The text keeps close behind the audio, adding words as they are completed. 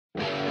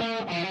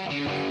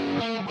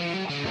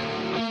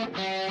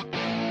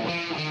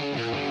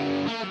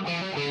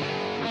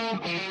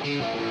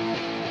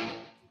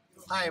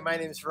Hi, my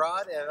name is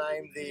Rod, and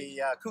I'm the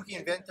kooky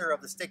inventor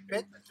of the Stick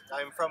Pic.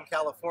 I'm from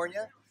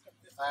California.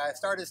 I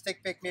started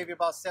Stick Pic maybe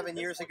about 7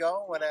 years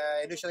ago when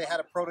I initially had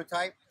a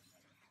prototype.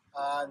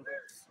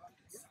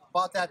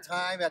 About that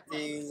time at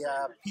the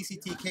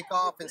PCT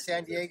kickoff in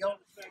San Diego,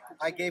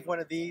 I gave one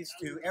of these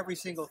to every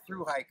single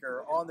thru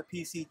hiker on the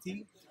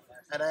PCT,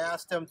 and I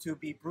asked them to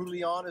be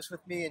brutally honest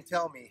with me and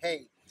tell me,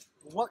 hey,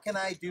 what can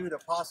I do to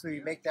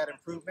possibly make that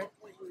improvement?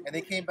 And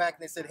they came back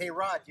and they said, hey,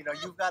 Rod, you know,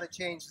 you've got to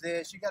change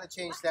this, you got to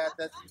change that.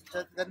 The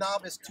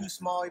knob is too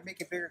small, you make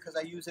it bigger because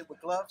I use it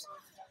with gloves.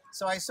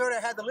 So I sort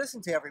of had to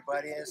listen to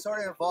everybody, and it sort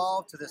of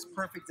evolved to this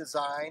perfect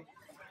design,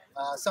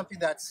 something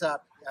that's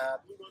a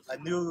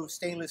new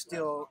stainless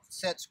steel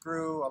set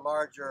screw, a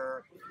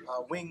larger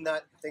wing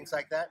nut, things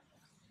like that.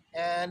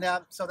 And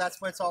so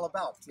that's what it's all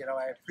about. You know,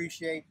 I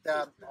appreciate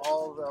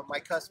all of my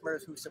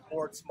customers who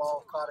support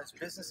small cottage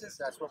businesses.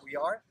 That's what we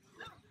are.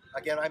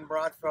 Again, I'm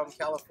Rod from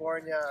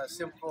California, a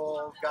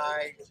simple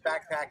guy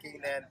backpacking,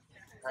 and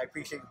I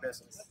appreciate your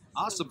business.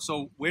 Awesome.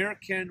 So where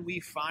can we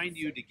find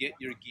you to get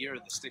your gear,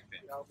 the Stick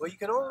Pic? Well, you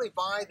can only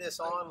buy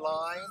this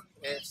online.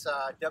 It's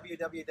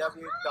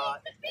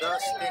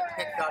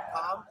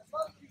www.thestickpic.com.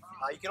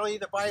 You can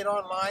either buy it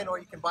online or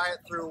you can buy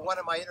it through one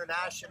of my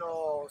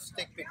international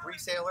Stick Pic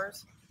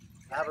resellers.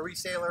 I have a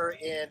reseller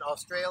in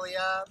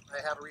Australia,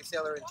 I have a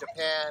reseller in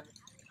Japan,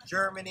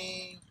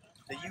 Germany,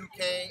 the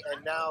UK,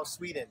 and now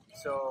Sweden.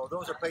 So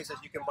those are places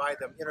you can buy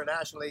them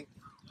internationally.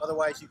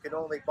 Otherwise, you can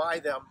only buy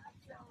them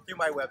through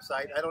my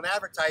website. I don't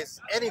advertise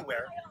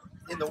anywhere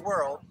in the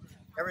world.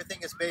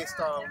 Everything is based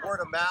on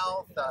word of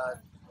mouth,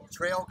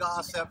 trail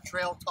gossip,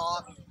 trail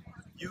talk,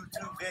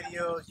 YouTube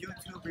videos,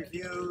 YouTube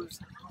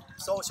reviews,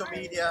 social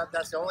media.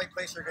 That's the only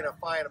place you're going to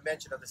find a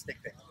mention of the Stick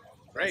Pic.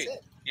 Great.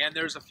 And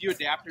there's a few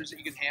adapters that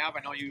you can have. I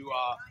know you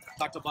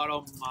talked about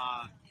them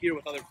here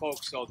with other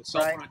folks. So the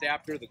cell phone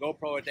adapter, the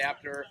GoPro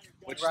adapter,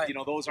 which, you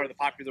know, those are the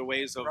popular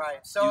ways of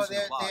So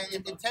using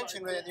the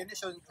intention, the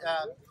initial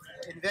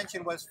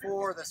invention was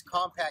for this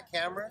compact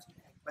cameras,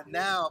 but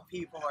now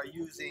people are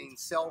using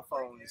cell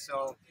phones.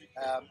 So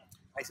I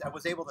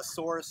was able to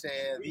source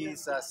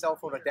these cell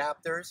phone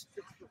adapters.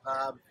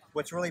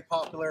 What's really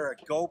popular are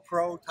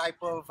GoPro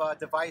type of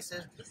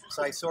devices.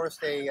 So I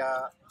sourced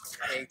a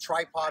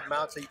tripod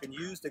mount so you can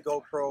use the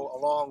GoPro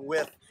along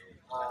with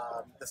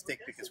the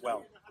Stick Pic as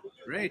well.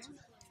 Great.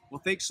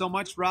 Well, thanks so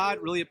much, Rod.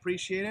 Really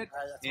appreciate it.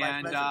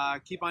 And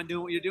keep on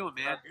doing what you're doing,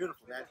 man.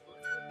 Beautiful, man.